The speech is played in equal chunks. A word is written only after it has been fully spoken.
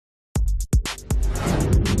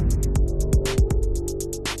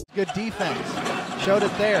good defense. Showed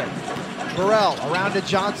it there. Burrell around to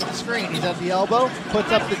Johnson's screen. He's at the elbow,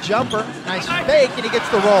 puts up the jumper. Nice fake, and he gets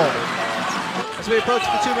the roll. As we approach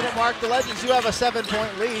the 2-minute mark, the Legends do have a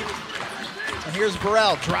 7-point lead. And here's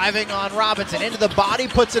Burrell driving on Robinson into the body,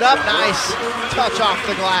 puts it up. Nice touch off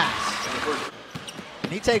the glass.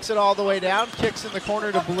 And he takes it all the way down, kicks in the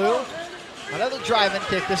corner to Blue. Another driving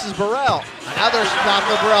kick. This is Burrell. Another shot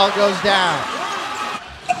for Burrell goes down.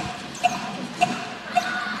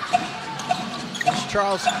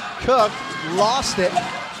 Charles Cook lost it.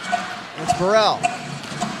 It's Burrell.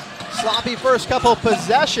 Sloppy first couple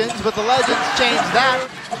possessions, but the Legends change that.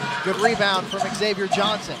 Good rebound from Xavier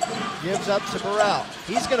Johnson. Gives up to Burrell.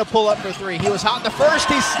 He's going to pull up for three. He was hot in the first.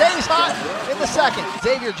 He stays hot in the second.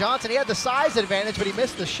 Xavier Johnson, he had the size advantage, but he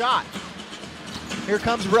missed the shot. Here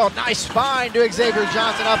comes Burrell. Nice find to Xavier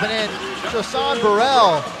Johnson, up and in. Trahson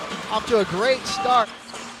Burrell off to a great start.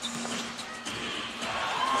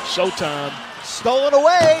 Showtime. Stolen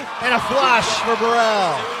away, and a flush for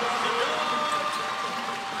Burrell.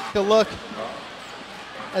 Take a look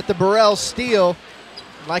at the Burrell steal.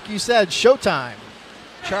 Like you said, showtime.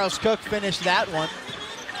 Charles Cook finished that one.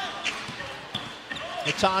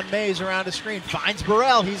 Natan Mays around the screen, finds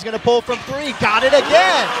Burrell. He's going to pull from three. Got it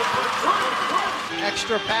again.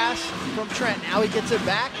 Extra pass from Trent. Now he gets it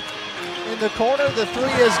back in the corner. The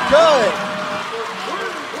three is good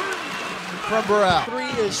from Burrell.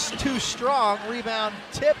 Three is too strong. Rebound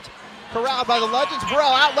tipped. Corralled by the Legends.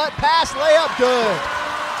 Burrell outlet pass, layup good.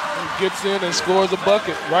 He gets in and scores a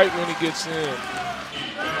bucket right when he gets in.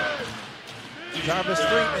 Jarvis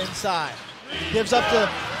three inside. Gives up to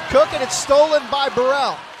Cook, and it's stolen by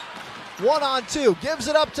Burrell. 1-on-2. Gives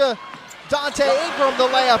it up to Dante Ingram. The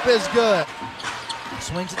layup is good.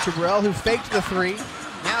 Swings it to Burrell, who faked the three.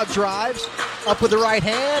 Now drives. Up with the right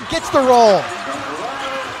hand. Gets the roll.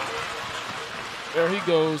 There he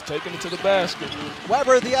goes, taking it to the basket.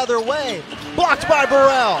 Weber the other way. Blocked by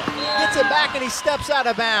Burrell. Gets it back, and he steps out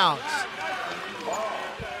of bounds.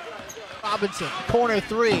 Robinson, corner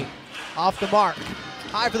three. Off the mark.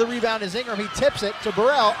 High for the rebound is Ingram. He tips it to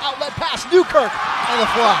Burrell. Outlet pass, Newkirk, and the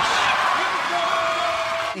flush.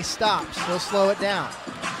 He stops. He'll slow it down.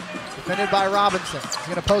 Defended by Robinson. He's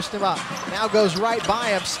going to post him up. Now goes right by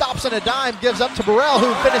him. Stops on a dime. Gives up to Burrell,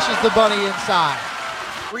 who finishes the bunny inside.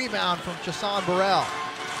 Rebound from Trahson Burrell.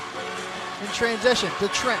 In transition to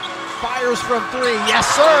Trent. Fires from three. Yes,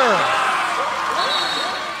 sir.